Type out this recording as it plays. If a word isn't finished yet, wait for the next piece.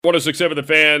106.7 The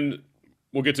Fan.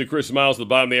 We'll get to Chris Miles at the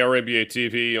bottom of the hour, NBA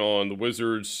TV on the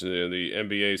Wizards and the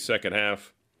NBA second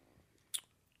half.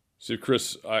 See,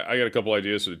 Chris, I got a couple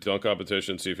ideas for the dunk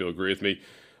competition. See if you'll agree with me.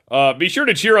 Be sure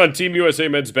to cheer on Team USA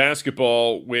men's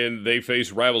basketball when they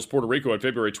face rivals Puerto Rico on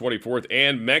February 24th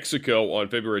and Mexico on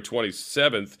February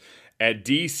 27th at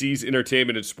DC's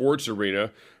Entertainment and Sports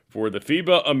Arena for the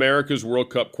FIBA America's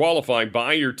World Cup qualifying.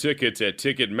 Buy your tickets at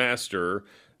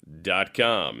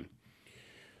Ticketmaster.com.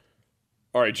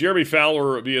 All right, Jeremy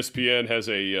Fowler of ESPN has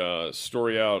a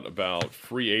story out about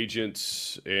free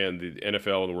agents and the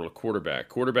NFL and the world of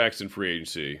quarterbacks in free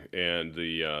agency. And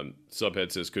the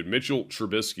subhead says, could Mitchell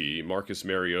Trubisky, Marcus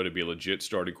Mariota be legit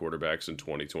starting quarterbacks in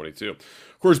 2022?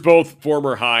 Of course, both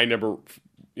former high number,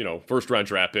 first-round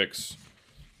draft picks.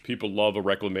 People love a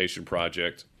reclamation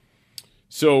project.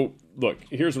 So, look,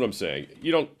 here's what I'm saying.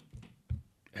 You don't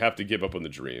have to give up on the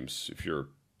dreams if you're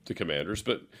the Commanders,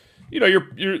 but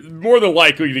you're more than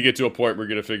likely to get to a point where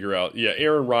you're going to figure out,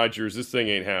 Aaron Rodgers, this thing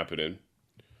ain't happening.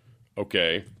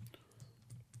 Okay.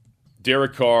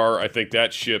 Derek Carr, I think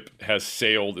that ship has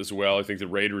sailed as well. I think the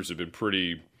Raiders have been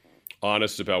pretty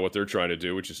honest about what they're trying to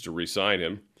do, which is to re-sign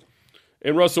him.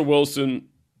 And Russell Wilson,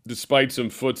 despite some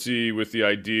footsie with the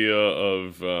idea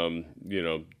of,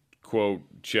 quote,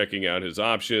 checking out his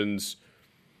options,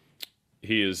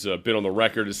 he has been on the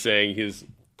record as saying his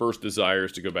first desire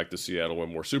is to go back to Seattle,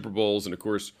 win more Super Bowls. And, of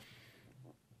course,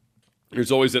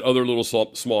 there's always that other little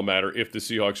small matter. If the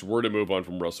Seahawks were to move on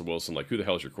from Russell Wilson, like, who the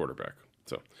hell is your quarterback?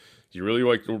 So, do you really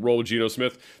like to roll with Geno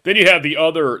Smith? Then you have the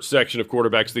other section of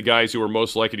quarterbacks, the guys who are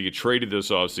most likely to get traded this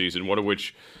offseason, one of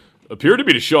which appeared to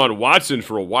be Deshaun Watson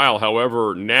for a while.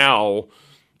 However, now,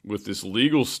 with this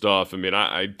legal stuff,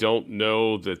 I don't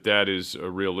know that is a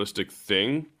realistic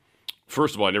thing.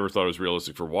 First of all, I never thought it was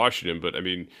realistic for Washington, but,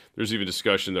 there's even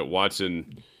discussion that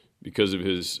Watson, because of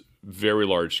his very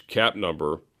large cap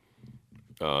number,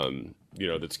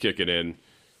 that's kicking in,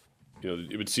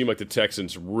 it would seem like the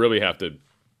Texans really have to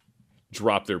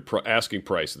drop their asking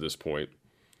price at this point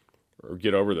or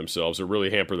get over themselves or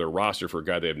really hamper their roster for a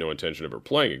guy they have no intention of ever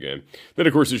playing again. Then,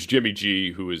 of course, there's Jimmy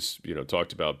G, who is,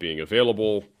 talked about being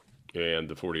available. And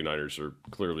the 49ers are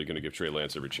clearly going to give Trey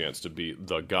Lance every chance to be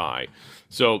the guy.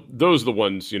 So those are the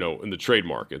ones, in the trade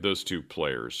market, those two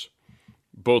players,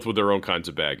 both with their own kinds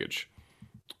of baggage.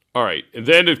 All right. And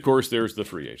then, of course, there's the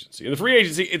free agency. And the free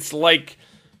agency, it's like,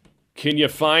 can you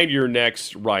find your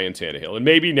next Ryan Tannehill? And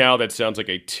maybe now that sounds like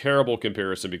a terrible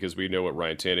comparison because we know what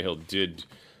Ryan Tannehill did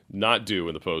not do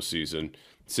in the postseason.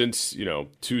 Since,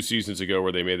 2 seasons ago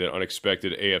where they made that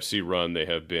unexpected AFC run, they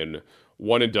have been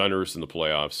one-and-doners in the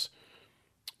playoffs.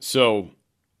 So,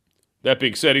 that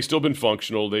being said, he's still been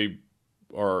functional. They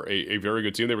are a very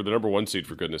good team. They were the number 1 seed,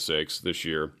 for goodness sakes, this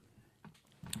year.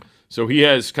 So, he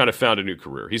has kind of found a new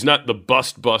career. He's not the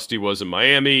bust he was in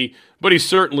Miami, but he's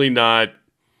certainly not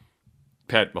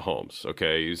Pat Mahomes,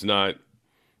 okay? He's not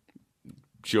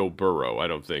Joe Burrow, I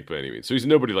don't think, by any means. So, he's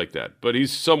nobody like that. But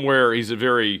he's a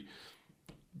very,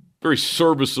 very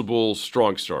serviceable,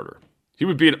 strong starter. He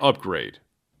would be an upgrade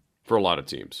for a lot of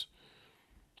teams.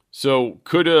 So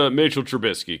could a Mitchell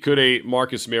Trubisky, could a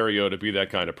Marcus Mariota be that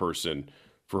kind of person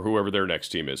for whoever their next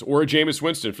team is? Or a Jameis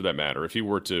Winston, for that matter, if he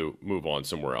were to move on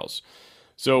somewhere else.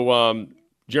 So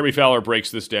Jeremy Fowler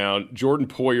breaks this down. Jordan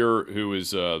Poyer, who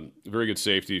is a very good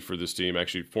safety for this team,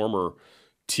 actually former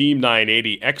Team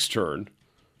 980 extern.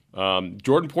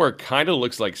 Jordan Poyer kind of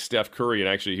looks like Steph Curry, and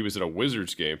actually he was at a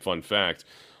Wizards game, fun fact,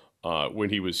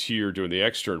 when he was here doing the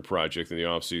extern project in the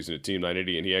offseason at Team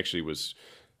 980, and he actually was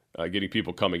getting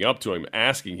people coming up to him,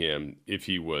 asking him if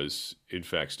he was, in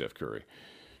fact, Steph Curry.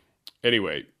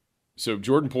 Anyway, so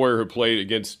Jordan Poyer, who played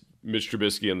against Mitch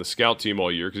Trubisky on the scout team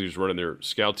all year, because he was running their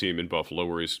scout team in Buffalo,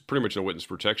 where he's pretty much in a witness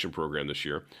protection program this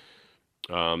year,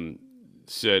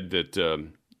 said that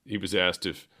he was asked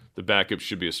if the backup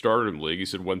should be a starter in the league. He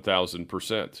said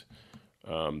 1,000%.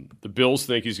 The Bills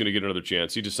think he's going to get another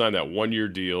chance. He just signed that 1-year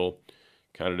deal,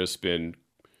 kind of just been,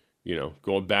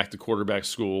 going back to quarterback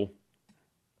school.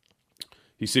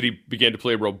 He said he began to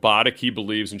play robotic, he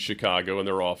believes, in Chicago in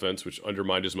their offense, which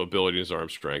undermined his mobility and his arm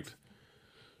strength.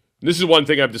 And this is one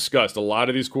thing I've discussed. A lot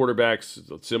of these quarterbacks,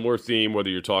 a similar theme,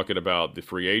 whether you're talking about the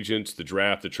free agents, the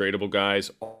draft, the tradable guys,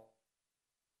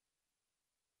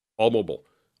 all mobile.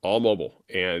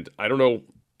 And I don't know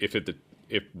if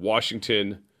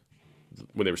Washington,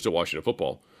 when they were still Washington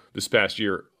football, this past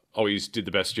year, always did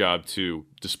the best job to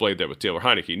display that with Taylor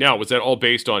Heineke. Now, was that all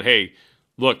based on, hey,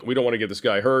 look, we don't want to get this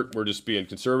guy hurt, we're just being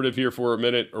conservative here for a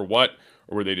minute, or what?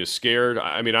 Or were they just scared?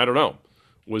 I don't know.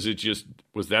 Was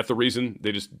that the reason?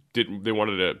 They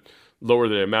wanted to lower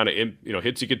the amount of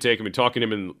hits he could take. I mean, talking to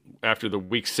him after the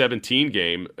Week 18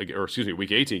 game against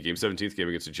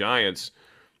the Giants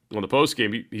on the post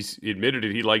game, he admitted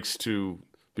it. He likes to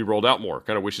be rolled out more.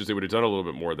 Kind of wishes they would have done a little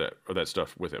bit more of that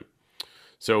stuff with him.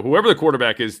 So whoever the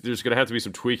quarterback is, there's going to have to be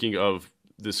some tweaking of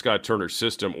the Scott Turner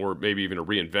system, or maybe even a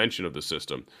reinvention of the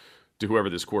system to whoever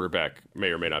this quarterback may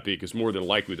or may not be, because more than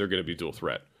likely they're going to be dual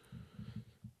threat,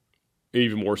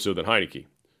 even more so than Heinicke.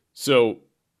 So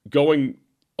going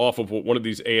off of what one of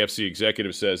these AFC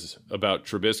executives says about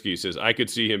Trubisky, he says, I could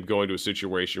see him going to a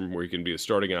situation where he can be a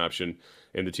starting option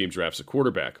and the team drafts a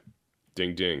quarterback.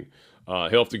 Ding, ding. He'll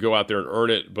have to go out there and earn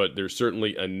it, but there's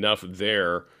certainly enough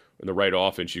there in the right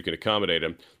offense you can accommodate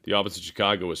him. The offense of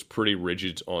Chicago was pretty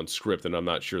rigid on script, and I'm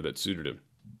not sure that suited him.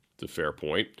 It's a fair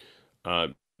point.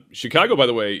 Chicago, by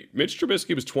the way, Mitch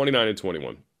Trubisky was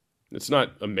 29-21. It's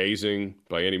not amazing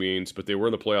by any means, but they were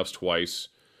in the playoffs twice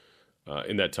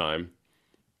in that time.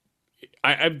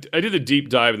 I did a deep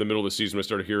dive in the middle of the season when I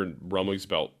started hearing rumblings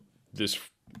about this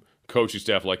coaching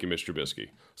staff liking Mitch Trubisky.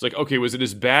 It's like, okay, was it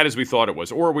as bad as we thought it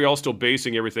was? Or are we all still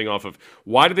basing everything off of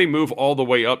why did they move all the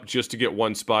way up just to get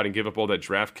one spot and give up all that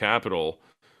draft capital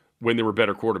when there were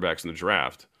better quarterbacks in the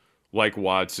draft? Like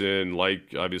Watson,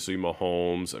 like obviously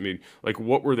Mahomes. I mean, like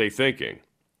what were they thinking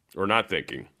or not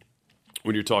thinking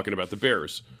when you're talking about the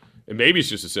Bears? And maybe it's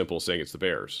just as simple as saying it's the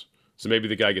Bears. So maybe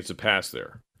the guy gets a pass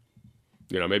there.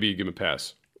 Maybe you give him a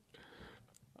pass.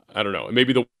 I don't know. And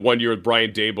maybe the 1 year with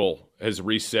Brian Daboll has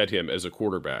reset him as a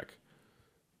quarterback.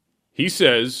 He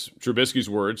says, Trubisky's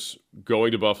words,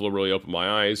 going to Buffalo really opened my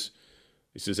eyes.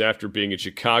 He says, after being in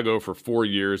Chicago for 4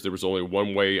 years, there was only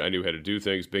one way I knew how to do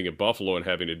things. Being in Buffalo and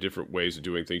having a different ways of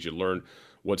doing things, you learn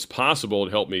what's possible.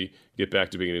 It helped me get back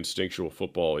to being an instinctual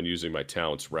football and using my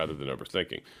talents rather than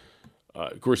overthinking.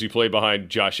 Of course, he played behind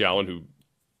Josh Allen, who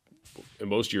in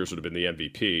most years would have been the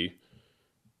MVP.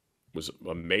 Was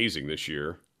amazing this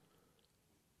year.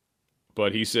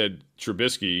 But he said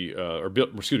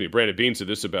Brandon Beane said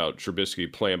this about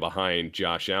Trubisky playing behind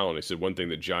Josh Allen. He said one thing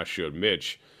that Josh showed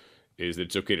Mitch is that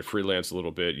it's okay to freelance a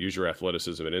little bit, use your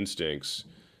athleticism and instincts.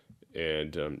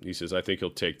 And he says, I think he'll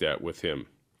take that with him,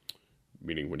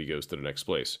 meaning when he goes to the next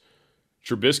place.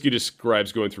 Trubisky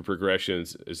describes going through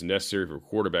progressions as necessary for a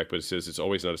quarterback, but he says it's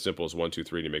always not as simple as 1, 2,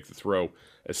 3 to make the throw.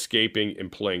 Escaping and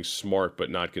playing smart but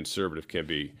not conservative can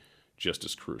be just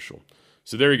as crucial.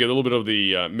 So there you go, a little bit of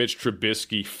the Mitch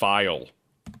Trubisky file,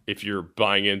 if you're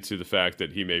buying into the fact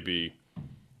that he may be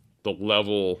the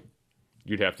level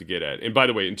you'd have to get at. And by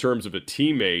the way, in terms of a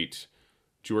teammate,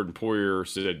 Jordan Poyer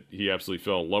said he absolutely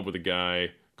fell in love with the guy,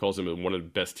 calls him one of the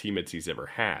best teammates he's ever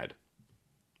had.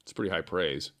 It's pretty high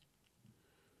praise.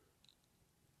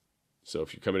 So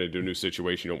if you're coming into a new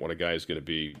situation, you don't want a guy who's going to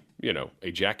be,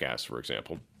 a jackass, for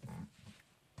example.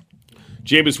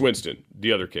 Jameis Winston,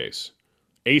 the other case.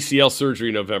 ACL surgery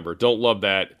in November. Don't love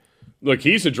that. Look,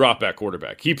 he's a drop-back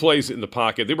quarterback. He plays in the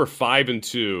pocket. They were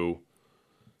 5-2,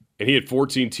 and he had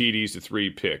 14 TDs to 3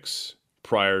 picks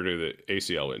prior to the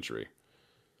ACL injury.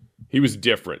 He was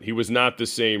different. He was not the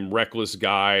same reckless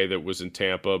guy that was in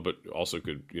Tampa, but also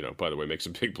could, by the way, make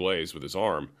some big plays with his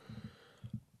arm.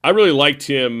 I really liked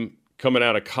him coming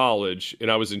out of college, and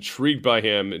I was intrigued by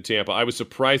him in Tampa. I was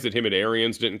surprised that him and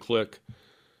Arians didn't click.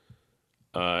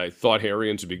 I thought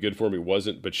Arians would be good for him. He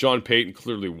wasn't, but Sean Payton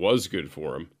clearly was good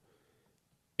for him.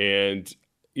 And,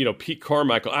 Pete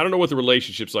Carmichael, I don't know what the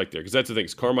relationship's like there, because that's the thing.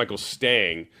 Is Carmichael's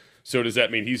staying, so does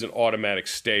that mean he's an automatic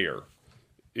stayer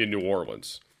in New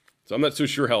Orleans? So I'm not so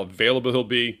sure how available he'll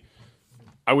be.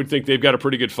 I would think they've got a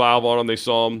pretty good file on him. They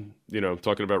saw him,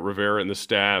 talking about Rivera and the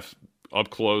staff up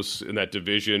close in that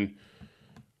division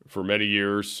for many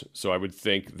years. So I would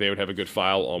think they would have a good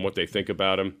file on what they think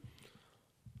about him.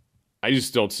 I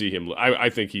just don't see him. I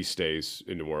think he stays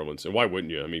in New Orleans. And why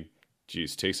wouldn't you? I mean,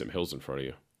 geez, Taysom Hill's in front of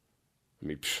you. I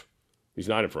mean, he's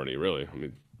not in front of you, really. I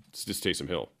mean, it's just Taysom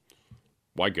Hill.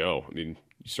 Why go? I mean,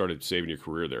 you started saving your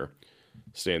career there.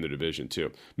 Stay in the division,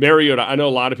 too. Mariota, I know a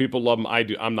lot of people love him. I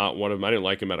do. I'm not one of them. I didn't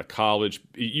like him out of college.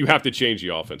 You have to change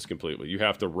the offense completely. You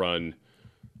have to run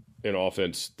an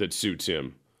offense that suits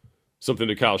him. Something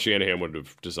that Kyle Shanahan would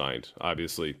have designed,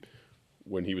 obviously,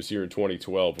 when he was here in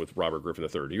 2012 with Robert Griffin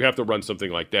III. You have to run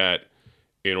something like that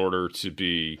in order to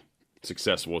be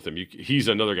successful with him. He's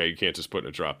another guy you can't just put in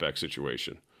a drop-back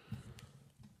situation.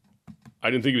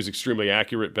 I didn't think he was extremely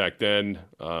accurate back then,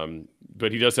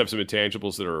 but he does have some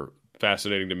intangibles that are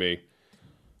fascinating to me.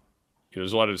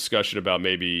 There's a lot of discussion about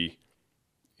maybe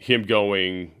him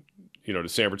going, to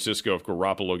San Francisco if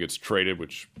Garoppolo gets traded,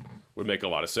 which would make a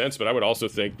lot of sense. But I would also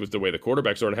think with the way the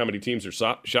quarterbacks are and how many teams are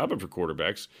shopping for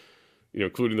quarterbacks,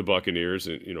 including the Buccaneers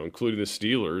and, including the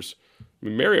Steelers. I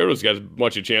mean, Mariota's got as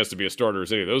much a chance to be a starter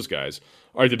as any of those guys.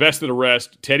 All right, the best of the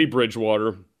rest, Teddy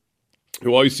Bridgewater,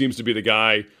 who always seems to be the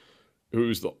guy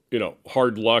who's the,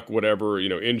 hard luck, whatever,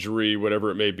 injury,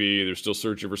 whatever it may be. They're still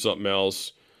searching for something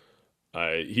else.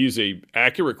 He's a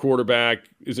accurate quarterback,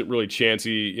 isn't really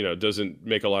chancy, doesn't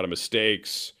make a lot of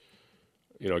mistakes.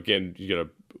 Again, you got to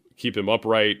keep him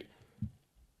upright.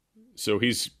 So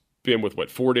he's been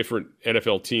with, 4 different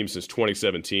NFL teams since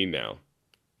 2017 now.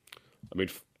 I mean,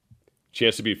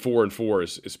 chance to be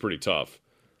 4-4 is pretty tough.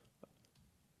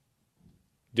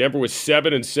 Denver was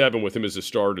 7-7 with him as a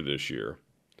starter this year.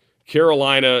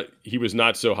 Carolina, he was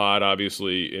not so hot,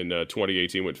 obviously, in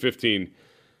 2018.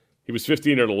 He was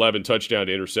 15-11 touchdown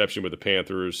to interception with the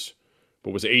Panthers,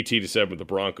 but was 18-7 with the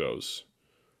Broncos.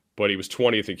 But he was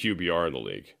 20th in QBR in the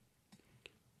league.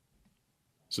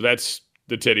 So that's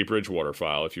the Teddy Bridgewater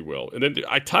file, if you will. And then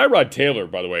Tyrod Taylor,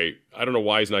 by the way, I don't know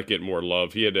why he's not getting more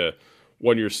love. He had a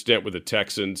one-year stint with the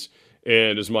Texans.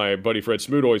 And as my buddy Fred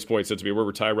Smoot always points out to me,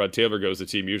 wherever Tyrod Taylor goes, the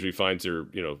team usually finds their,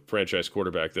 franchise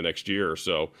quarterback the next year or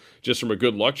so. Just from a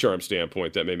good luck charm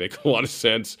standpoint, that may make a lot of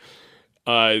sense.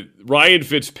 Ryan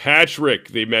Fitzpatrick,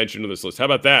 they mentioned on this list. How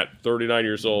about that? 39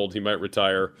 years old. He might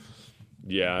retire.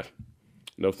 Yeah.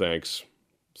 No thanks.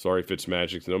 Sorry,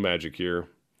 Fitzmagic. No magic here.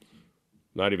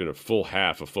 Not even a full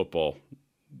half of football.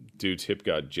 Dude's hip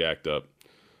got jacked up.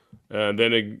 And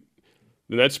then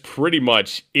that's pretty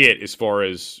much it as far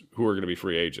as who are going to be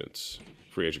free agent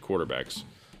quarterbacks.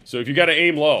 So if you got to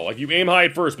aim low, like you aim high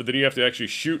at first, but then you have to actually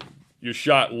shoot your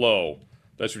shot low.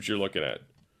 That's what you're looking at.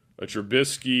 A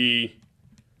Trubisky,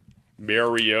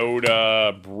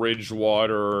 Mariota,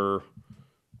 Bridgewater,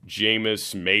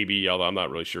 Jameis, maybe, although I'm not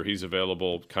really sure he's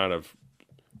available, kind of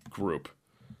group.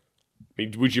 I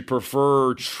mean, would you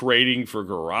prefer trading for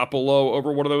Garoppolo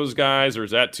over one of those guys, or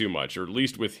is that too much? Or at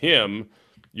least with him,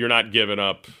 you're not giving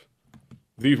up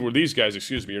these guys,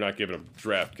 you're not giving up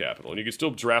draft capital. And you can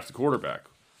still draft a quarterback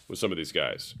with some of these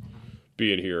guys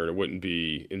being here, and it wouldn't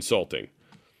be insulting.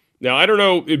 Now, I don't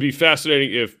know, it'd be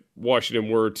fascinating if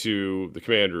Washington the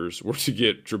Commanders were to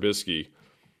get Trubisky.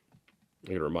 I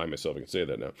gotta remind myself I can say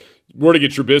that now. Were to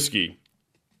get Trubisky,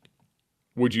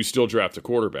 would you still draft a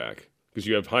quarterback? Because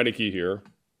you have Heineke here.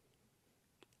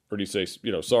 Or do you say,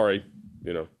 sorry,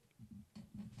 we're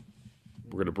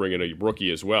going to bring in a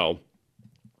rookie as well.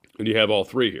 And you have all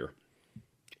 3 here.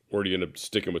 Or do you end up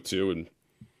sticking with 2? And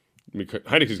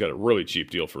Heineke's got a really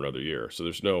cheap deal for another year. So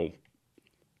there's no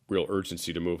real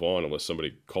urgency to move on unless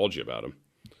somebody called you about him.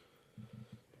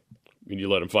 I mean, you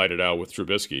let him fight it out with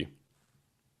Trubisky.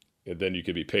 And then you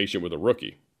could be patient with a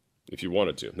rookie if you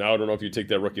wanted to. Now, I don't know if you take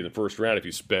that rookie in the first round if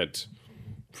you spent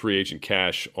free agent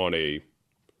cash on a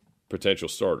potential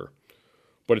starter.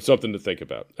 But it's something to think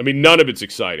about. I mean, none of it's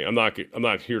exciting. I'm not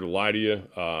here to lie to you.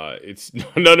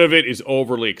 None of it is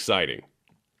overly exciting.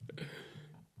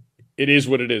 It is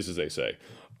what it is, as they say.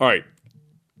 All right.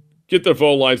 Get the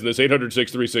phone lines in this,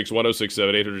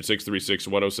 800-636-1067,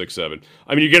 800-636-1067.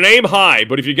 I mean, you can aim high,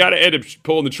 but if you got to end up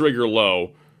pulling the trigger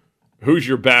low, who's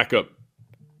your backup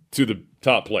to the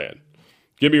top plan?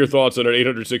 Give me your thoughts on it,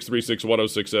 800-636-1067,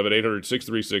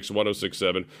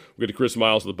 800-636-1067. We'll get to Chris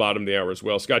Miles at the bottom of the hour as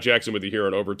well. Scott Jackson with you here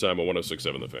on Overtime on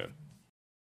 106.7 The Fan.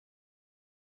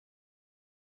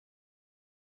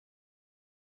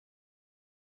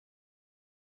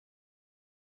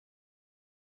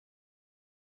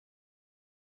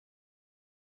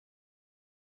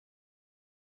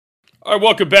 All right,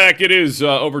 welcome back. It is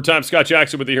Overtime. Scott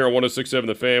Jackson with you here on 106.7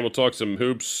 The Fan. We'll talk some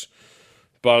hoops.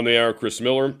 Bottom of the hour, Chris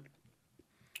Miller.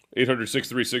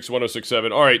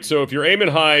 800-636-1067. All right, so if you're aiming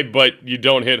high, but you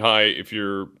don't hit high, if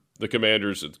you're the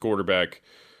Commanders at the quarterback,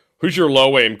 who's your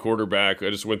low-aim quarterback?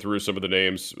 I just went through some of the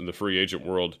names in the free agent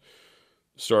world,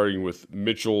 starting with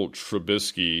Mitchell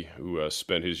Trubisky, who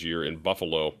spent his year in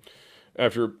Buffalo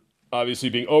after obviously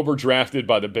being overdrafted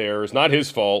by the Bears. Not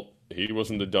his fault. He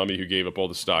wasn't the dummy who gave up all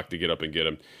the stock to get up and get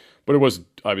him. But it was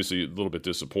obviously a little bit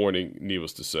disappointing,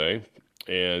 needless to say.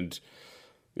 And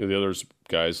the others,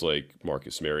 guys like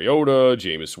Marcus Mariota,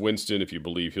 Jameis Winston, if you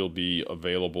believe he'll be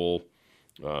available.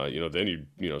 Then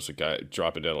it's a guy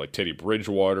dropping down like Teddy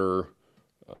Bridgewater,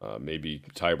 maybe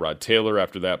Tyrod Taylor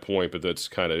after that point, but that's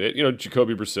kind of it.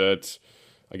 Jacoby Brissett.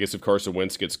 I guess if Carson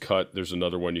Wentz gets cut, there's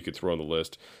another one you could throw on the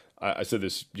list. I said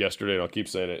this yesterday, and I'll keep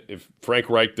saying it. If Frank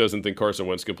Reich doesn't think Carson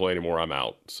Wentz can play anymore, I'm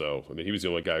out. So, he was the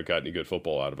only guy who got any good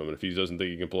football out of him. And if he doesn't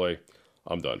think he can play,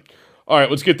 I'm done. All right,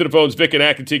 let's get to the phones. Vic and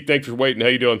Akatik, thanks for waiting. How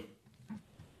you doing?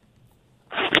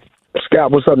 Scott,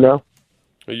 what's up now?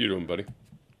 How you doing, buddy?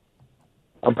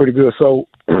 I'm pretty good. So,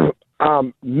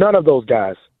 none of those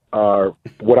guys are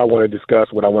what I want to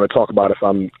discuss, what I want to talk about if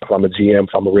I'm a GM,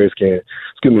 if I'm a Redskin,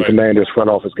 right. Commanders front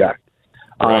office guy.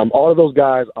 Right. All of those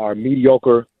guys are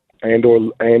mediocre and or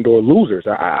losers.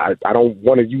 I don't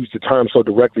want to use the term so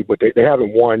directly, but they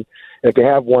haven't won. If they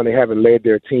have won, they haven't led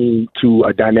their team to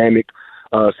a dynamic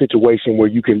situation where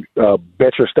you can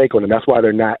bet your stake on them. That's why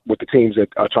they're not with the teams that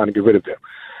are trying to get rid of them.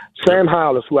 Sam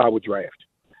Howell is who I would draft.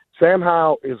 Sam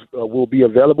Howell will be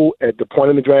available at the point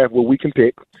in the draft where we can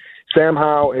pick. Sam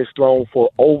Howell has thrown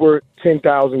for over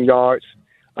 10,000 yards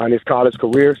on his college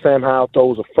career. Sam Howell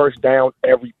throws a first down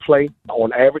every play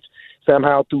on average. Sam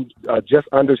Howell threw just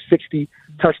under 60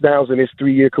 touchdowns in his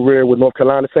 3-year career with North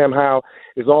Carolina. Sam Howell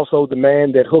is also the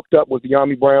man that hooked up with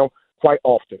De'Ami Brown quite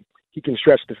often. He can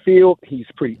stretch the field. He's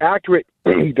pretty accurate.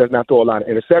 He does not throw a lot of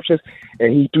interceptions,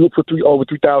 and he threw for over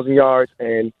 3,000 yards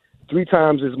and 3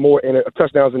 times as more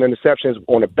touchdowns and interceptions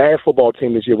on a bad football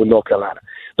team this year with North Carolina.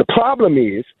 The problem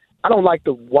is I don't like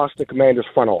the Washington Commanders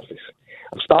front office.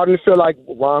 I'm starting to feel like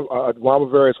Ron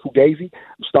Rivera is fugazi.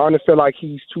 I'm starting to feel like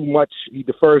he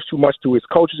defers too much to his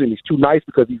coaches, and he's too nice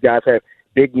because these guys have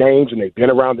big names and they've been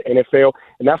around the NFL,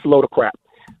 and that's a load of crap.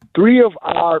 3 of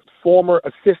our former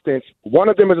assistants, one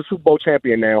of them is a Super Bowl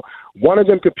champion now, one of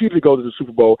them competed to go to the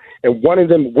Super Bowl, and one of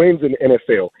them wins in the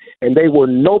NFL. And they were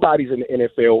nobodies in the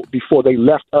NFL before they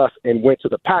left us and went to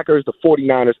the Packers, the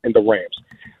 49ers, and the Rams.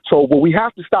 So what we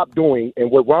have to stop doing,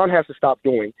 and what Ron has to stop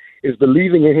doing, is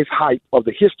believing in his hype of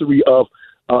the history of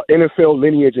NFL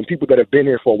lineage and people that have been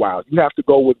here for a while. You have to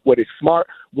go with what is smart,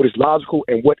 what is logical,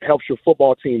 and what helps your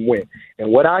football team win. And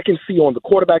what I can see on the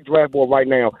quarterback draft board right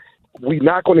now, we're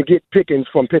not going to get Pickens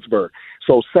from Pittsburgh.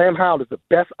 So Sam Howell is the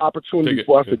best opportunity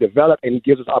for us to develop, and he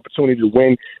gives us opportunity to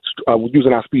win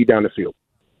using our speed down the field.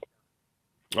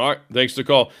 All right, thanks for the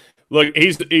call. Look,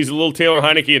 he's a little Taylor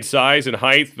Heineke in size and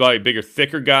height, probably a bigger,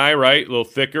 thicker guy, right? A little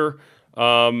thicker.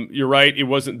 You're right, it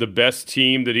wasn't the best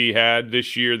team that he had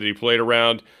this year that he played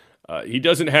around. He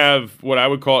doesn't have what I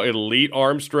would call elite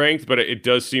arm strength, but it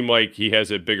does seem like he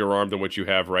has a bigger arm than what you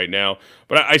have right now.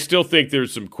 But I still think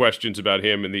there's some questions about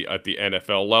him at the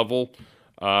NFL level.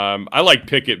 I like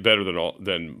Pickett better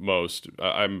than most.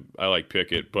 I like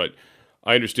Pickett, but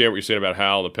I understand what you're saying about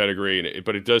Howell, the pedigree,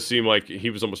 but it does seem like he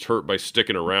was almost hurt by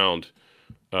sticking around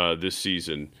this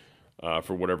season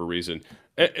for whatever reason.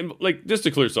 And like, just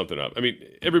to clear something up, I mean,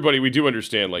 everybody, we do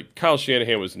understand, like, Kyle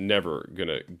Shanahan was never going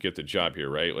to get the job here,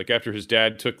 right? Like, after his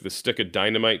dad took the stick of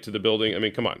dynamite to the building, I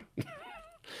mean, come on.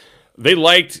 They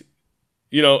liked,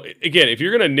 again, if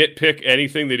you're going to nitpick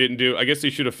anything they didn't do, I guess they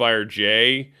should have fired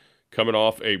Jay coming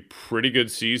off a pretty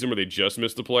good season where they just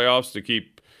missed the playoffs to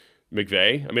keep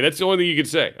McVay. I mean, that's the only thing you could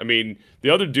say. I mean, the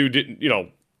other dude didn't,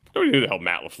 nobody knew who the hell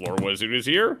Matt LaFleur was. He was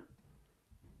here.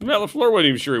 Matt LaFleur wasn't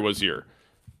even sure he was here.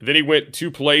 Then he went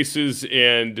 2 places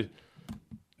and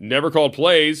never called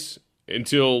plays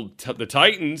until the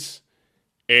Titans,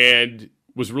 and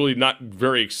was really not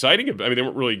very exciting. I mean, they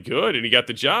weren't really good, and he got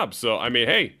the job. So, I mean,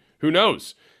 hey, who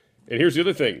knows? And here's the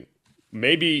other thing.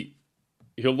 Maybe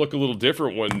he'll look a little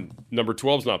different when number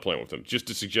 12's not playing with him.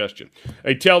 Just a suggestion.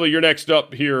 Hey, Telly, you're next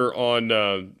up here on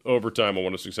Overtime on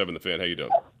 106.7 The Fan. How you doing?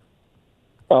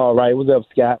 All right. What's up,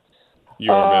 Scott?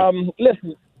 You are, man.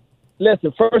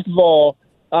 Listen, first of all,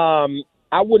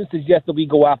 I wouldn't suggest that we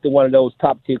go after one of those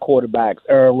top-tier quarterbacks,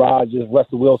 Aaron Rodgers,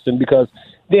 Russell Wilson, because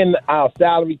then our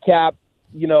salary cap,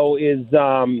 is,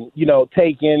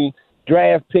 taken,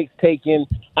 draft picks taken.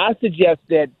 I suggest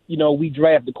that, we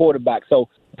draft the quarterback. So,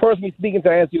 personally speaking, to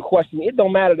answer your question, it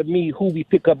don't matter to me who we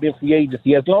pick up in free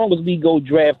agency as long as we go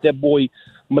draft that boy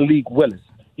Malik Willis.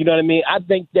 You know what I mean? I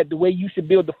think that the way you should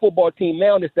build the football team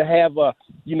now is to have a,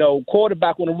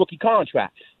 quarterback on a rookie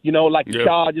contract, like the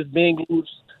Chargers, Bengals,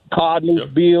 Cardinals,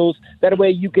 Bills. That way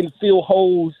you can fill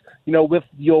holes, with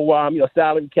your,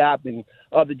 salary cap and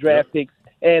other draft picks.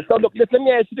 And so, look, let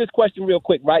me ask you this question real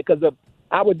quick, right? Because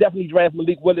I would definitely draft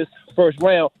Malik Willis first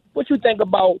round. What you think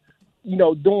about,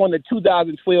 doing the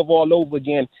 2012 all over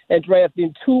again and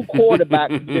drafting 2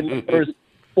 quarterbacks in the first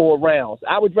 4 rounds?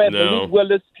 I would draft Malik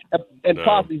Willis and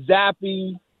possibly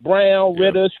Zappe, Brown,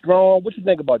 Ritter, Strong. What you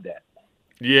think about that?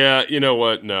 Yeah, you know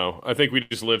what? No, I think we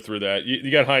just lived through that. You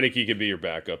got Heineke could be your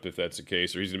backup if that's the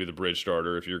case, or he's gonna be the bridge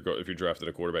starter if you're drafting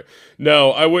a quarterback.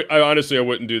 No, I honestly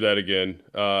wouldn't do that again.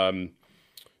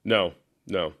 No,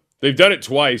 they've done it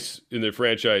twice in their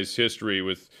franchise history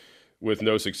with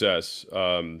no success.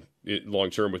 Long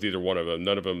term with either one of them.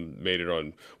 None of them made it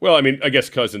on. Well, I mean, I guess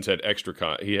Cousins had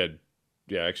extra. He had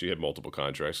multiple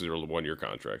contracts. They were 1-year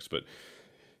contracts, but.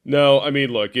 No, I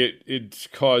mean, look, it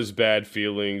caused bad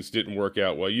feelings, didn't work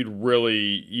out well.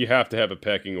 You have to have a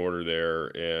pecking order there,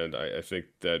 and I think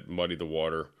that muddied the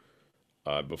water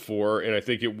before, and I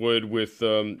think it would with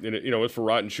with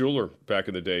Farrat and Schuler back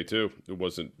in the day too. It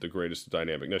wasn't the greatest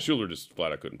dynamic. Now Schuler just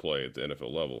flat out couldn't play at the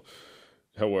NFL level.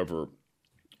 However,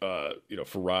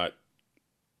 Farrat,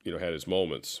 had his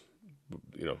moments.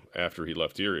 After he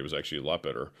left here, he was actually a lot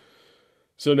better.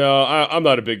 So no, I'm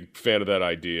not a big fan of that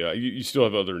idea. You still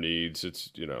have other needs.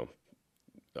 It's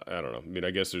I don't know. I mean,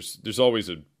 I guess there's always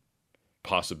a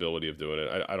possibility of doing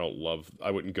it.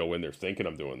 I wouldn't go in there thinking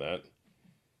I'm doing that.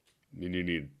 You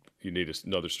need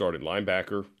another starting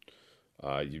linebacker.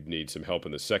 You need some help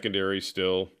in the secondary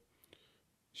still.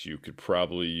 You could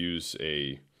probably use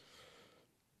a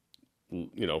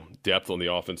depth on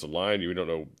the offensive line. You don't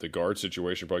know the guard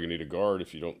situation. Probably need a guard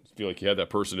if you don't feel like you had that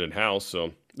person in house.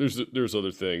 So there's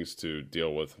other things to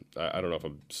deal with. I don't know if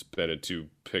I'm spending 2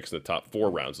 picks in the top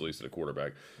 4 rounds at least at a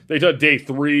quarterback. They done day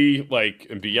 3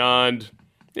 and beyond.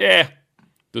 Yeah,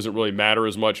 doesn't really matter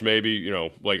as much. Maybe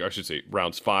I should say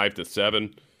rounds 5 to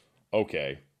 7.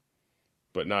 Okay,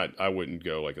 but not. I wouldn't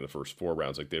go in the first 4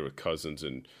 rounds like they did with Cousins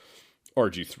and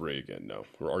RG3 again, no.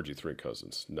 Or RG3 and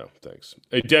Cousins. No, thanks.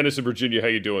 Hey, Dennis in Virginia, how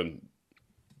you doing?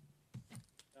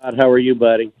 God, how are you,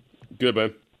 buddy? Good,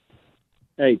 man.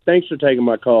 Hey, thanks for taking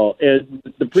my call.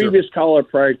 The previous caller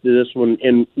prior to this one,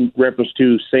 in reference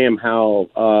to Sam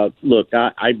Howell, look,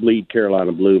 I bleed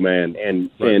Carolina blue, man,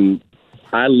 and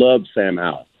I love Sam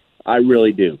Howell. I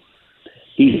really do.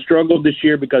 He struggled this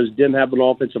year because he didn't have an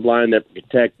offensive line that could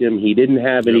protect him. He didn't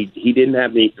have any. He didn't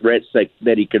have any threats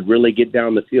that he could really get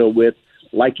down the field with,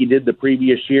 like he did the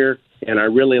previous year. And I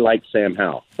really like Sam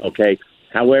Howell. Okay,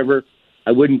 however,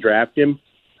 I wouldn't draft him.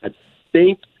 I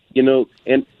think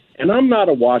and I'm not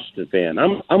a Washington fan.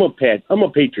 I'm a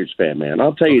Patriots fan, man.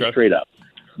 I'll tell you straight up.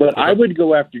 But I would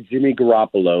go after Jimmy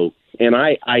Garoppolo. And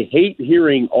I hate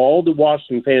hearing all the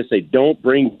Washington fans say, "Don't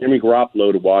bring Jimmy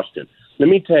Garoppolo to Washington." Let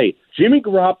me tell you, Jimmy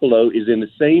Garoppolo is in the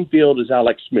same field as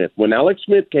Alex Smith. When Alex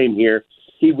Smith came here,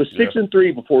 he was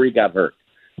 6-3 before he got hurt.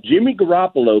 Jimmy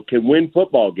Garoppolo can win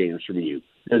football games from you.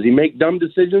 Does he make dumb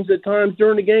decisions at times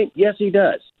during the game? Yes, he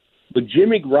does. But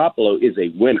Jimmy Garoppolo is a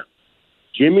winner.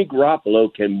 Jimmy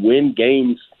Garoppolo can win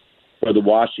games for the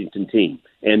Washington team,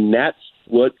 and that's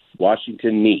what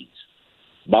Washington needs.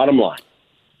 Bottom line.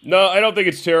 No, I don't think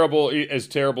it's terrible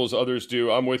as others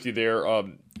do. I'm with you there.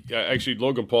 Actually,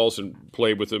 Logan Paulson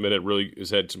played with him and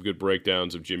has had some good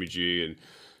breakdowns of Jimmy G and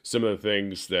some of the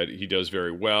things that he does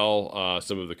very well.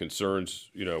 Some of the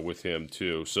concerns, with him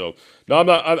too. So no,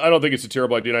 I don't think it's a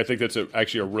terrible idea. And I think that's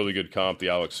actually a really good comp, the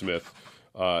Alex Smith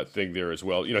thing there as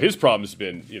well. His problem has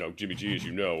been, Jimmy G, as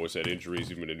was had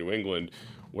injuries even in New England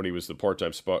when he was the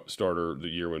part-time starter the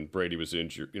year when Brady was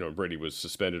injured. Brady was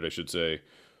suspended, I should say.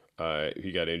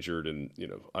 He got injured, and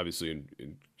obviously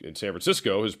in San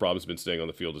Francisco, his problem's been staying on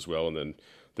the field as well. And then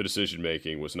the decision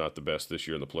making was not the best this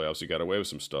year in the playoffs. He got away with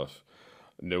some stuff,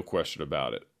 no question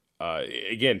about it.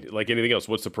 Again, like anything else,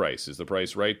 what's the price? Is the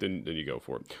price right? Then you go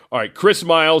for it. All right, Chris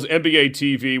Miles, NBA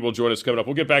TV, will join us coming up.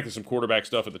 We'll get back to some quarterback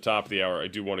stuff at the top of the hour. I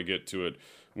do want to get to it.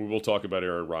 We will talk about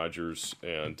Aaron Rodgers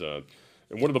and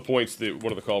one of the points that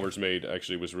one of the callers made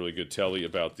actually was really good, Telly,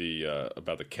 about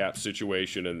the cap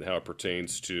situation and how it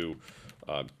pertains to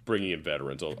bringing in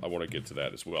veterans. I want to get to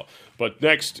that as well. But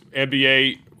next,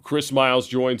 NBA, Chris Miles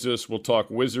joins us. We'll talk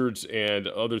Wizards and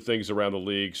other things around the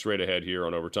league straight ahead here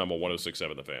on Overtime on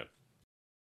 106.7 The Fan.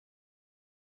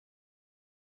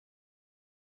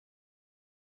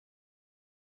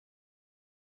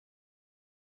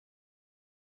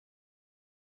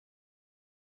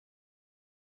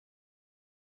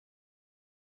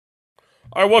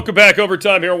 All right, welcome back.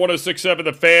 Overtime here on 106.7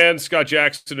 The Fan. Scott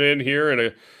Jackson in here, and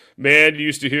a man you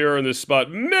used to hear on this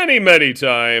spot many, many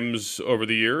times over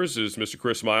the years is Mr.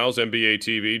 Chris Miles, NBA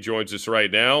TV, joins us right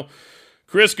now.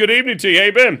 Chris, good evening to you. How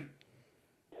you been?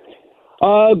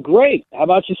 Great. How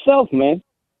about yourself, man?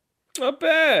 Not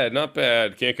bad, not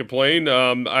bad. Can't complain.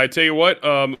 I tell you what,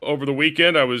 over the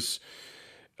weekend I was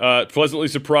pleasantly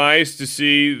surprised to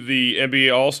see the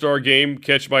NBA All-Star game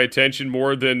catch my attention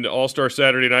more than All-Star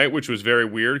Saturday Night, which was very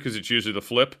weird because it's usually the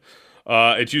flip.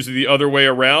 It's usually the other way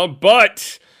around.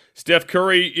 But Steph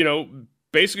Curry,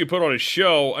 basically put on a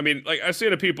show. I mean, like I say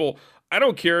to people, I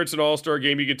don't care. It's an All-Star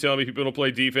game. You can tell me people don't play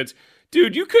defense.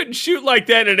 Dude, you couldn't shoot like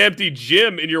that in an empty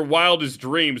gym in your wildest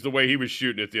dreams the way he was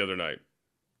shooting it the other night.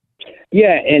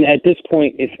 Yeah, and at this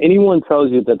point, if anyone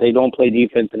tells you that they don't play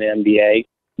defense in the NBA,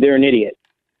 they're an idiot.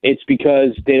 It's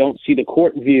because they don't see the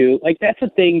court view. Like, that's a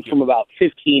thing from about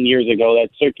 15 years ago that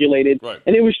circulated, right.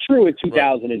 And it was true in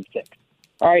 2006. Right.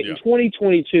 All right, yeah. In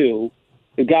 2022,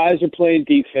 the guys are playing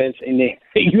defense, and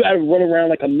you got to run around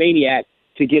like a maniac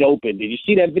to get open. Did you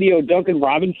see that video of Duncan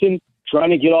Robinson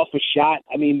trying to get off a shot?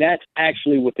 I mean, that's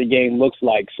actually what the game looks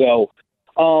like. So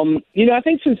I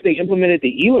think since they implemented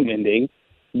the Elam ending,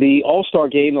 the All-Star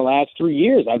game the last 3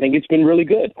 years, I think it's been really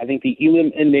good. I think the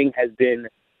Elam ending has been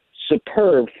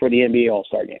superb for the NBA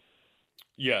All-Star game.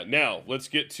 Yeah, now let's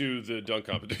get to the dunk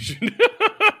competition.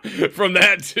 From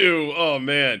that to, oh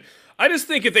man, I just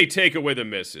think if they take away the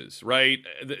misses, right?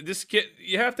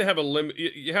 You have to have a limit.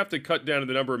 You have to cut down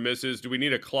the number of misses. Do we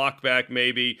need a clock back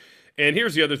maybe? And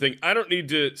here's the other thing: I don't need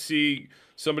to see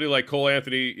somebody like Cole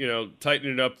Anthony,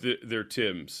 tightening up their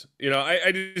Timbs.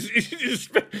 I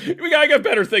got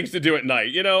better things to do at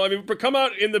night. But come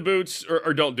out in the boots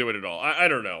or don't do it at all. I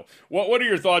don't know. What are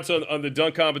your thoughts on the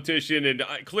dunk competition? And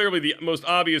clearly the most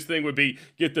obvious thing would be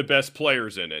get the best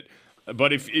players in it.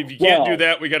 But if you can't do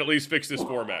that, we got to at least fix this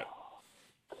format.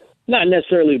 Not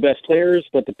necessarily the best players,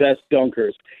 but the best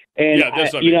dunkers. And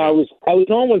I was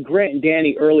on with Grant and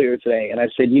Danny earlier today, and I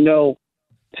said,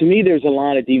 to me, there's a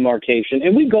line of demarcation,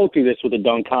 and we go through this with a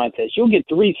dunk contest. You'll get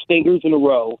 3 stinkers in a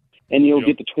row, and you'll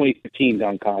get the 2015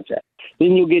 dunk contest.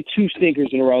 Then you'll get 2 stinkers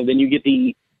in a row. Then you get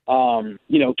the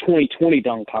 2020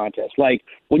 dunk contest. Like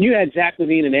when you had Zach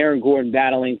LaVine and Aaron Gordon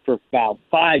battling for about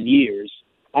 5 years,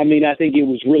 I think it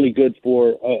was really good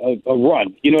for a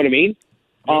run. You know what I mean?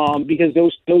 Because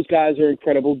those guys are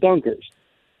incredible dunkers.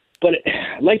 But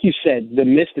like you said, the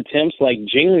missed attempts, like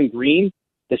Jalen Green,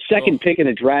 the second pick in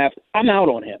the draft, I'm out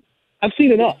on him. I've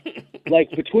seen enough.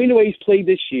 Like between the way he's played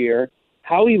this year,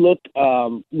 how he looked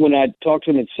when I talked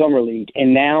to him in Summer League,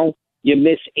 and now you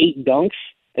miss 8 dunks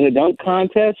in the dunk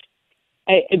contest.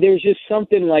 There's just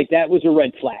something like that was a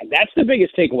red flag. That's the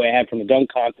biggest takeaway I had from the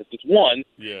dunk contest. Is one,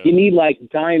 you need like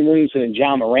Zion Williamson and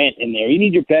John Morant in there. You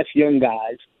need your best young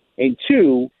guys. And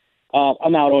 2,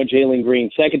 I'm out on Jalen Green.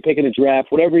 Second pick in the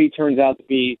draft, whatever he turns out to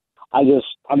be,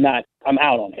 I'm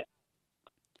out on him.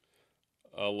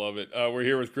 I love it. We're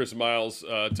here with Chris Miles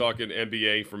talking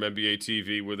NBA from NBA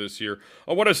TV with us here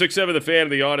on 106.7 The Fan of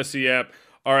the Odyssey app.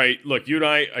 All right, look, you and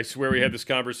I swear we had this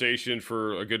conversation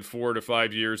for a good 4 to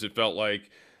 5 years. It felt like,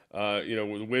 with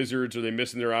the Wizards, are they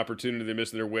missing their opportunity? Are they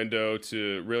missing their window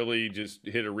to really just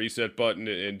hit a reset button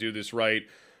and do this right?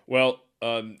 Well,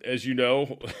 as you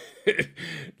know,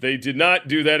 they did not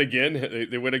do that again.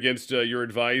 They went against your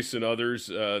advice and others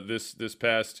this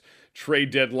past trade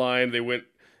deadline. They went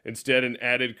instead and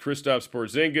added Kristaps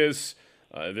Porzingis.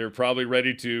 They're probably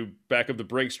ready to back up the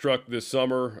Brinks truck this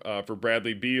summer for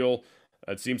Bradley Beal.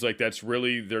 It seems like that's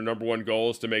really their number one goal,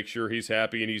 is to make sure he's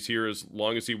happy and he's here as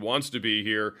long as he wants to be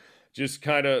here. Just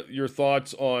kind of your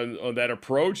thoughts on that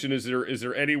approach, and is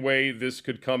there any way this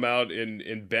could come out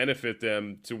and benefit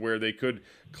them to where they could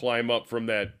climb up from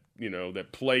that that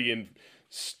play-in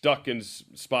stuck-in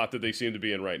spot that they seem to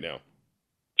be in right now?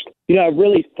 I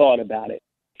really thought about it.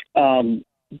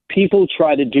 People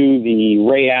try to do the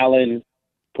Ray Allen,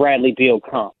 Bradley Beal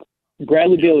comp.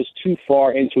 Bradley Beal is too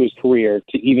far into his career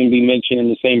to even be mentioned in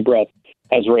the same breath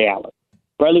as Ray Allen.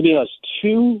 Bradley Beal has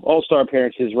 2 All-Star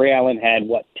appearances. Ray Allen had,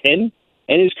 10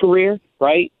 in his career,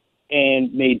 right?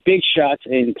 And made big shots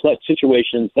in clutch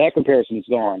situations. That comparison is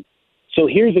gone. So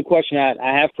here's the question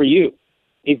I have for you.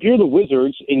 If you're the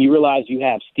Wizards and you realize you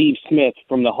have Steve Smith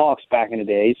from the Hawks back in the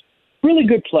days, really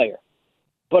good player,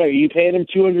 but are you paying him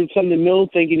 $200-something million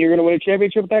thinking you're going to win a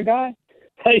championship with that guy?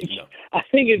 No. I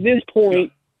think at this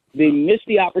point, they missed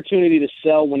the opportunity to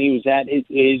sell when he was at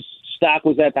his stock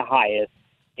was at the highest.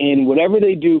 And whatever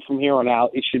they do from here on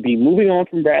out, it should be moving on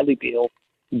from Bradley Beal,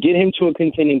 get him to a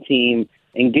contending team,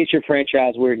 and get your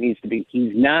franchise where it needs to be.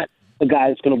 He's not a guy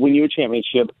that's going to win you a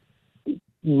championship.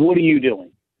 What are you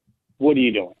doing?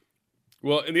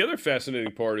 Well, and the other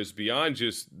fascinating part is beyond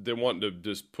just them wanting to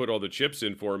just put all the chips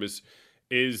in for him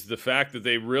is the fact that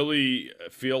they really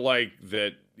feel like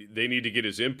that they need to get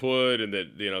his input and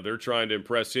that they're trying to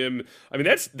impress him.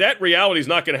 That reality is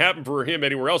not going to happen for him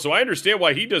anywhere else. So I understand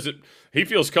why he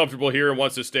feels comfortable here and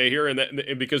wants to stay here, and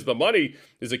because the money,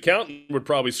 his accountant would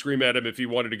probably scream at him if he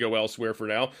wanted to go elsewhere for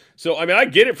now. So I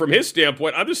get it from his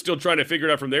standpoint. I'm just still trying to figure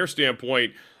it out from their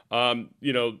standpoint.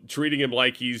 Treating him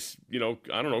like he's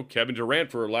Kevin Durant,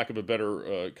 for lack of a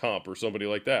better comp, or somebody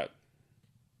like that.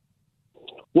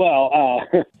 Well,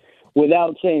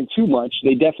 without saying too much,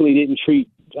 they definitely didn't treat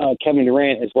Kevin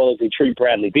Durant as well as they treat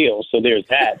Bradley Beal. So there's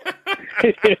that.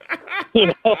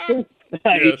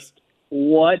 Yes.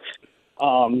 What?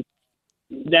 That's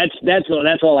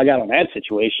all I got on that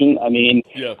situation. I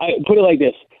put it like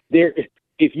this: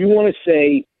 if you want to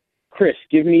say, Chris,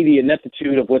 give me the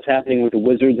ineptitude of what's happening with the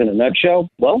Wizards in a nutshell.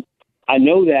 Well, I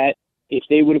know that if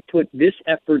they would have put this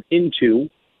effort into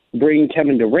bringing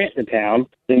Kevin Durant to town,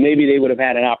 then maybe they would have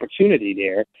had an opportunity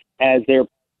there, as they're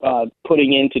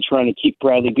putting into trying to keep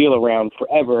Bradley Beal around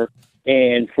forever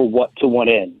and for what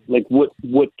end? Like,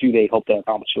 what do they hope to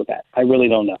accomplish with that? I really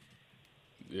don't know.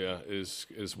 Yeah,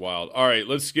 is wild. All right,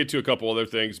 let's get to a couple other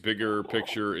things, bigger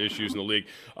picture issues in the league.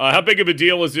 How big of a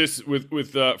deal is this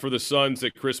with for the Suns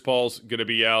that Chris Paul's going to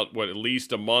be out, at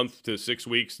least a month to 6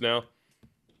 weeks now?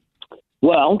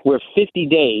 Well, we're 50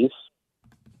 days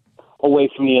away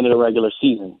from the end of the regular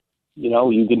season. You know,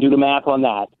 you can do the math on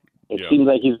that. It seems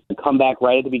like he's going to come back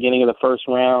right at the beginning of the first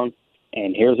round,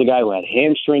 and here's a guy who had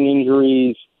hamstring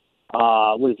injuries.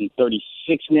 What is he,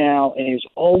 36 now? And there's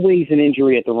always an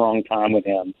injury at the wrong time with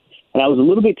him. And I was a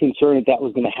little bit concerned that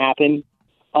was going to happen.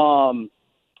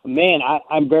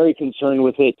 I'm very concerned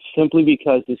with it simply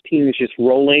because this team is just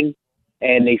rolling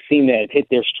and they seem to have hit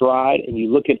their stride. And you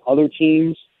look at other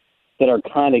teams that are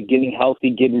kind of getting healthy,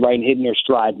 getting right and hitting their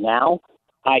stride now,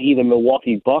 i.e. the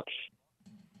Milwaukee Bucks.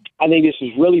 I think this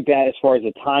is really bad as far as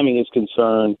the timing is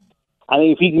concerned. I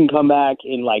think if he can come back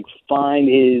and find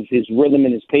his rhythm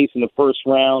and his pace in the first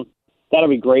round, that'll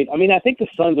be great. I mean, I think the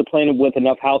Suns are playing with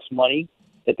enough house money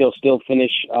that they'll still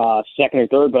finish second or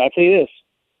third. But I tell you this,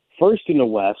 first in the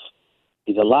West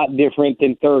is a lot different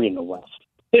than third in the West.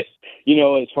 As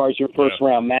far as your first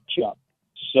round matchup.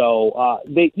 So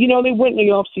they went in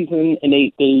the offseason and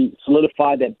they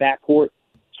solidified that backcourt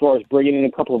as far as bringing in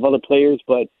a couple of other players.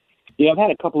 But I've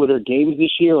had a couple of their games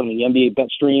this year on the NBA Bet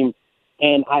Stream.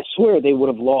 And I swear they would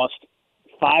have lost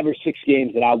 5 or 6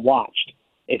 games that I watched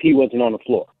if he wasn't on the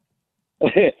floor.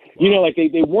 They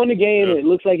won the game. Yeah. And it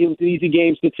looks like it was an easy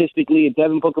game statistically. And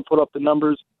Devin Booker put up the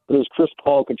numbers, but it was Chris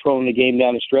Paul controlling the game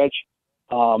down the stretch.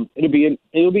 It'll be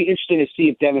interesting to see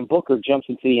if Devin Booker jumps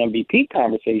into the MVP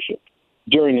conversation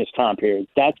during this time period.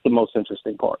 That's the most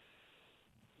interesting part.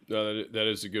 No, that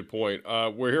is a good point.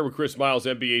 We're here with Chris Miles,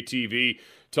 NBA TV,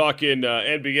 talking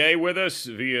NBA with us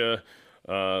via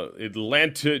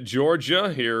Atlanta,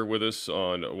 Georgia, here with us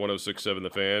on 106.7 The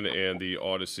Fan and the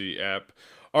Odyssey app.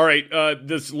 All right,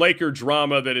 this Laker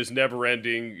drama that is never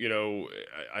ending.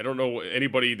 I don't know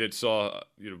anybody that saw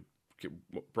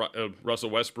Russell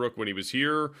Westbrook when he was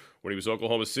here, when he was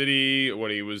Oklahoma City,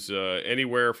 when he was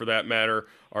anywhere for that matter,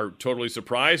 are totally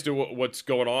surprised at what's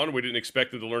going on. We didn't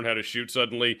expect him to learn how to shoot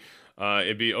suddenly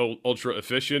and be ultra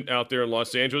efficient out there in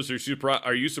Los Angeles.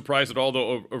 Are you surprised at all,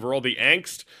 though, over all the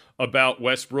angst about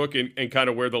Westbrook and kind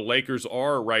of where the Lakers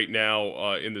are right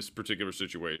now in this particular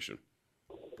situation?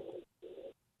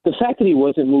 The fact that he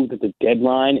wasn't moved at the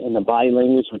deadline and the body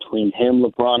language between him,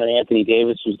 LeBron, and Anthony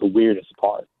Davis was the weirdest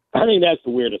part. I think that's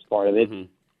the weirdest part of it.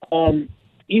 Mm-hmm.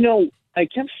 I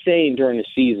kept saying during the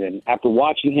season, after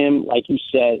watching him, like you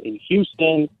said, in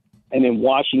Houston and in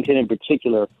Washington in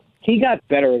particular, he got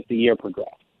better as the year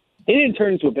progressed. He didn't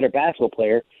turn into a better basketball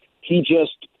player. He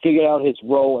just figured out his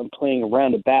role in playing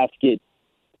around the basket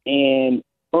and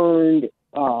earned,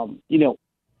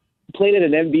 played at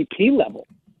an MVP level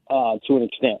to an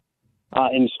extent,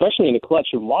 and especially in the clutch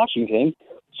in Washington.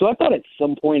 So I thought at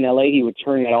some point in L.A. he would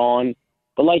turn it on.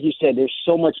 But like you said, there's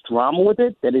so much drama with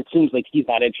it that it seems like he's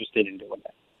not interested in doing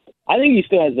that. I think he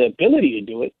still has the ability to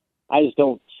do it. I just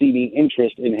don't see the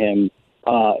interest in him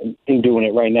in doing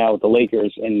it right now with the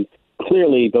Lakers. And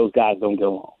clearly those guys don't get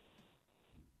along.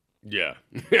 Yeah.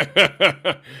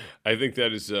 I think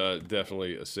that is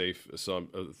definitely a safe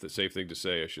thing to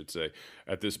say, I should say,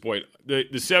 at this point. The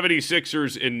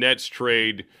 76ers and Nets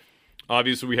trade,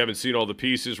 obviously we haven't seen all the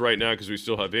pieces right now because we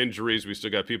still have injuries. We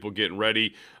still got people getting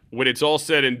ready. When it's all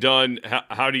said and done,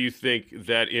 how do you think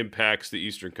that impacts the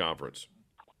Eastern Conference?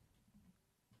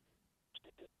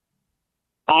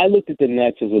 I looked at the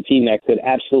Nets as a team that could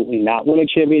absolutely not win a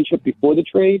championship before the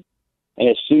trade. And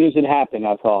as soon as it happened,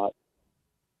 I thought,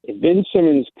 if Ben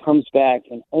Simmons comes back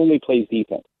and only plays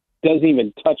defense, doesn't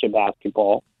even touch a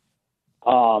basketball,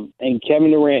 and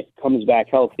Kevin Durant comes back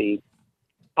healthy,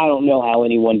 I don't know how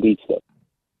anyone beats them.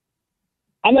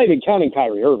 I'm not even counting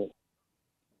Kyrie Irving.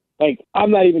 I'm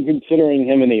not even considering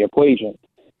him in the equation.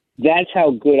 That's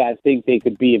how good I think they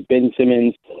could be if Ben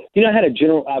Simmons. I had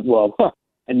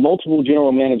and multiple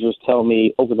general managers tell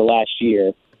me over the last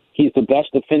year, he's the best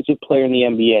defensive player in the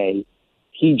NBA.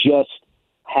 He just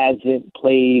hasn't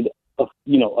played a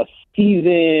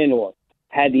season or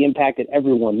had the impact that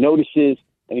everyone notices.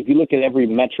 And if you look at every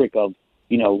metric of,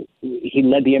 he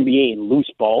led the NBA in loose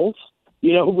balls,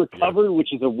 recovered,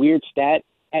 which is a weird stat,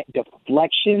 at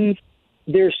deflections.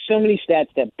 There's so many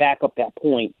stats that back up that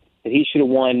point that he should have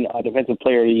won Defensive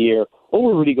Player of the Year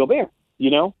over Rudy Gobert,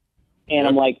 And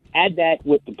I'm like, add that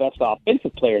with the best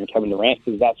offensive player in Kevin Durant,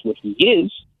 because that's what he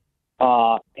is.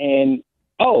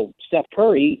 Steph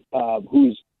Curry,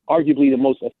 who's arguably the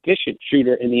most efficient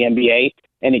shooter in the NBA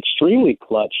and extremely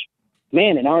clutch.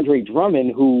 man, and Andre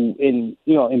Drummond, who in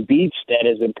Embiid's stead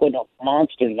has been putting up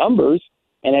monster numbers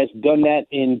and has done that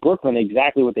in Brooklyn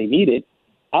exactly what they needed.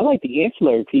 I like the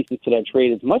ancillary pieces to that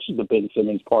trade as much as the Ben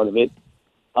Simmons part of it.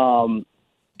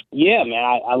 Yeah,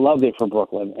 man, I loved it for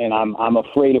Brooklyn, and I'm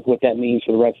afraid of what that means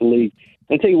for the rest of the league.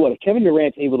 I'll tell you what, if Kevin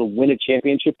Durant's able to win a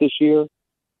championship this year,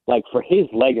 like for his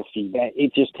legacy, that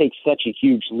it just takes such a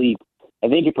huge leap. I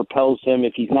think it propels him,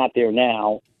 if he's not there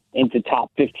now, into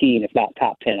top 15, if not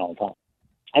top 10 all time.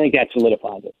 I think that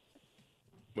solidifies it.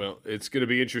 Well, it's going to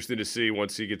be interesting to see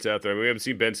once he gets out there. I mean, we haven't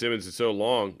seen Ben Simmons in so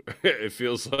long. It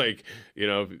feels like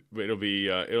it'll be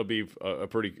a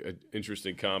pretty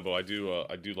interesting combo. I do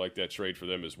like that trade for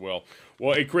them as well.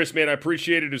 Well, hey Chris, man, I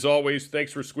appreciate it as always.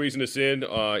 Thanks for squeezing us in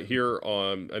here.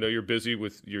 I know you're busy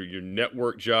with your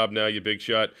network job now, you big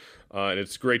shot, and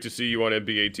it's great to see you on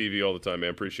NBA TV all the time, man.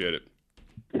 Appreciate it.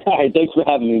 All right, thanks for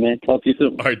having me, man. Talk to you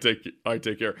soon. All right,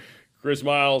 take care. Chris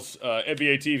Miles,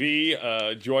 NBA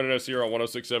TV, joining us here on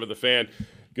 106.7 The Fan.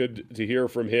 Good to hear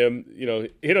from him.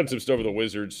 Hit on some stuff with the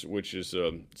Wizards, which is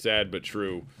sad but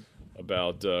true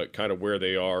about kind of where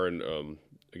they are and,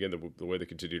 again, the way they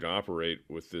continue to operate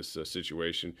with this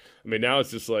situation. I mean, now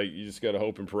it's just like you just got to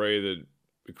hope and pray that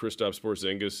Kristaps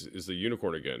Porzingis is the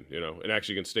unicorn again, and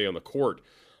actually can stay on the court.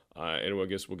 And I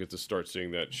guess we'll get to start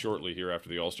seeing that shortly here after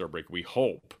the All-Star break. We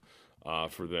hope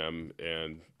for them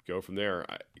and go from there.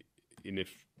 And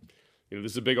if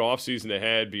this is a big offseason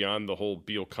ahead beyond the whole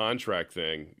Beal contract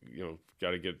thing, got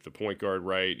to get the point guard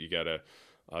right. You got to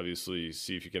obviously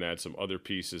see if you can add some other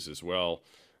pieces as well.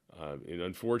 And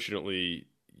unfortunately,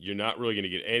 you're not really going to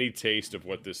get any taste of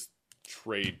what this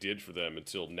trade did for them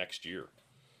until next year.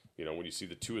 When you see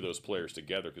the two of those players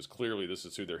together, because clearly this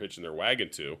is who they're hitching their wagon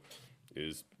to,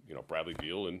 is Bradley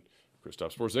Beal and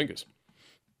Kristaps Porzingis.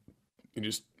 And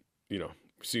just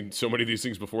seen so many of these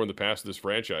things before in the past of this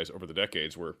franchise over the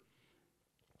decades where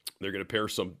they're going to pair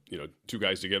some, two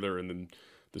guys together and then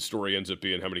the story ends up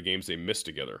being how many games they missed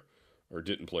together or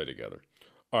didn't play together.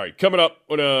 All right, coming up,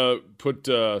 I'm going to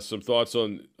put some thoughts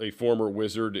on a former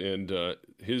Wizard and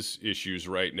his issues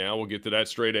right now. We'll get to that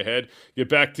straight ahead. Get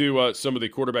back to some of the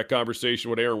quarterback conversation,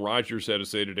 what Aaron Rodgers had to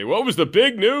say today. What was the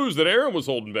big news that Aaron was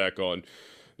holding back on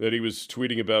that he was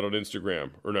tweeting about on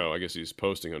Instagram? Or no, I guess he's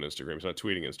posting on Instagram. He's not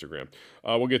tweeting Instagram.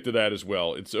 We'll get to that as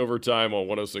well. It's Overtime on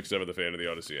 106.7 The Fan and the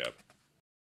Odyssey app.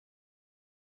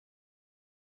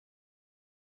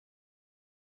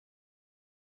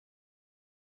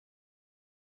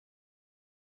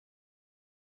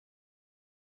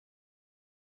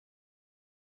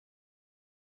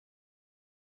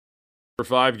 For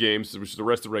 5 games, which is the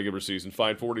rest of the regular season,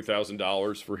 fined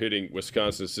 $40,000 for hitting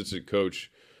Wisconsin assistant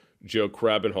coach Joe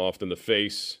Krabenhoff in the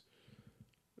face.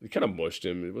 He kind of mushed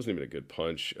him. It wasn't even a good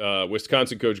punch.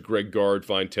 Wisconsin coach Greg Gard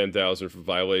fined $10,000 for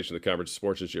violation of the conference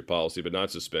sportsmanship policy, but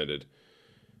not suspended.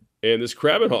 And this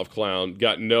Krabenhoff clown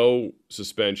got no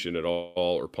suspension at all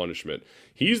or punishment.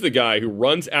 He's the guy who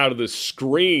runs out of the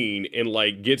screen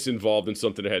and gets involved in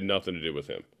something that had nothing to do with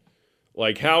him.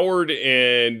 Like Howard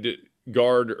and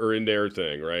Gard are in their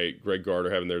thing, right? Greg Gard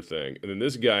are having their thing. And then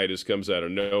this guy just comes out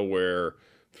of nowhere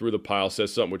through the pile,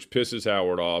 says something which pisses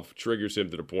Howard off, triggers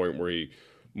him to the point where he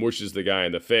mushes the guy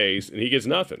in the face, and he gets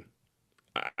nothing.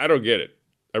 I don't get it.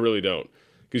 I really don't.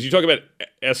 Because you talk about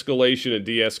escalation and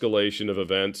de-escalation of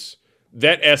events.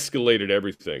 That escalated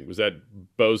everything. Was that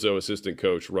bozo assistant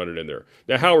coach running in there.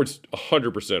 Now, Howard's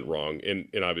 100% wrong,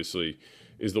 and obviously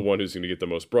is the one who's going to get the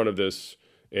most brunt of this.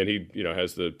 And he,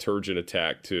 has the Turgeon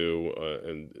attack too,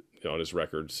 and on his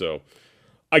record. So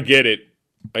I get it.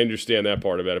 I understand that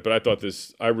part about it. But I thought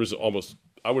I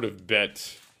would have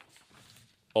bet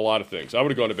a lot of things. I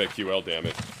would have gone to BetQL, damn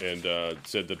it, and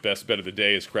said the best bet of the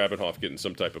day is Krabenhoff getting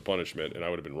some type of punishment, and I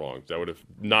would have been wrong. That would have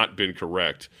not been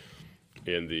correct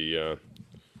in the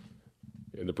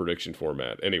prediction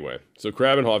format. Anyway, so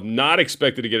Krabenhoff not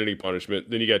expected to get any punishment.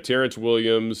 Then you got Terrence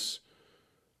Williams,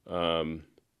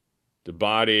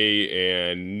 Dabate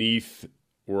and Neath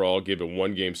were all given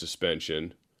 1-game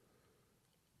suspension.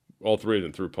 All 3 of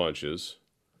them threw punches.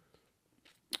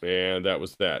 And that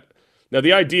was that. Now,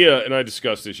 the idea, and I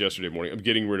discussed this yesterday morning, of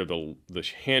getting rid of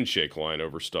the handshake line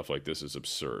over stuff like this is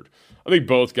absurd. I think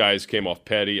both guys came off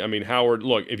petty. I mean, Howard,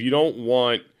 look, if you don't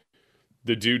want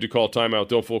the dude to call timeout,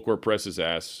 don't full court press his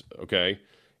ass, okay?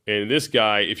 And this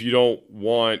guy, if you don't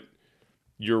want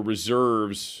your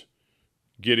reserves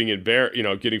getting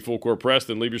full court press,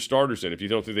 then leave your starters in if you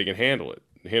don't think they can handle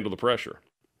the pressure.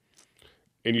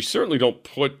 And you certainly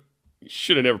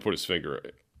should have never put his finger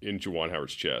in Juwan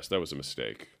Howard's chest. That was a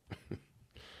mistake.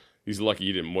 He's lucky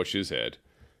he didn't mush his head.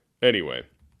 Anyway,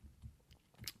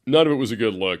 none of it was a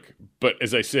good look. But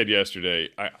as I said yesterday,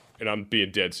 and I'm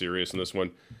being dead serious in this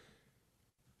one,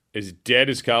 as dead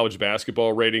as college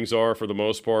basketball ratings are for the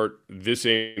most part, this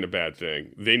ain't a bad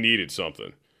thing. They needed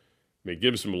something. I mean,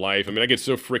 give them some life. I mean, I get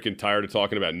so freaking tired of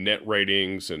talking about net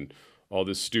ratings and all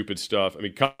this stupid stuff. I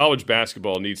mean, college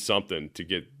basketball needs something to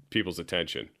get people's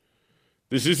attention.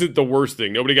 This isn't the worst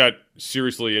thing. Nobody got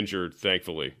seriously injured,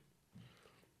 thankfully.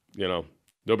 You know,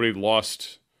 nobody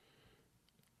lost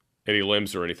any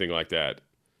limbs or anything like that.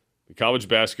 College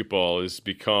basketball has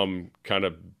become kind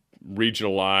of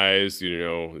regionalized. You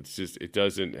know, it's just, it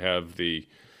doesn't have the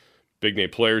big name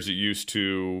players it used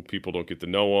to. People don't get to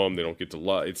know them. They don't get to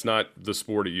love. It's not the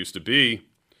sport it used to be.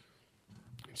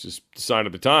 It's just a sign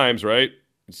of the times, right?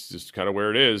 It's just kind of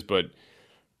where it is. But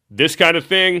this kind of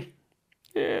thing,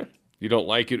 yeah, you don't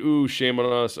like it. Ooh, shame on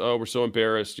us. Oh, we're so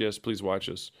embarrassed. Yes, please watch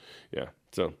us. Yeah,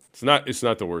 so it's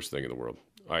not the worst thing in the world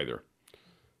either.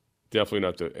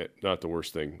 Definitely not the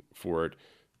worst thing for it,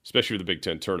 especially with the Big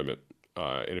Ten tournament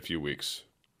in a few weeks.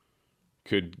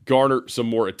 Could garner some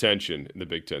more attention in the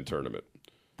Big Ten tournament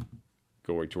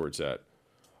going towards that.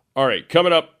 All right,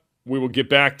 coming up, we will get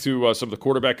back to some of the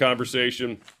quarterback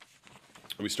conversation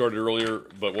we started earlier,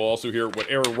 but we'll also hear what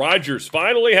Aaron Rodgers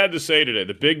finally had to say today.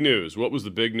 The big news. What was the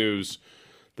big news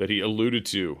that he alluded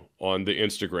to on the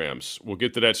Instagrams? We'll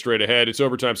get to that straight ahead. It's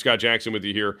Overtime. Scott Jackson with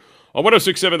you here on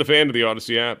 106.7 The Fan of the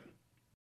Odyssey app.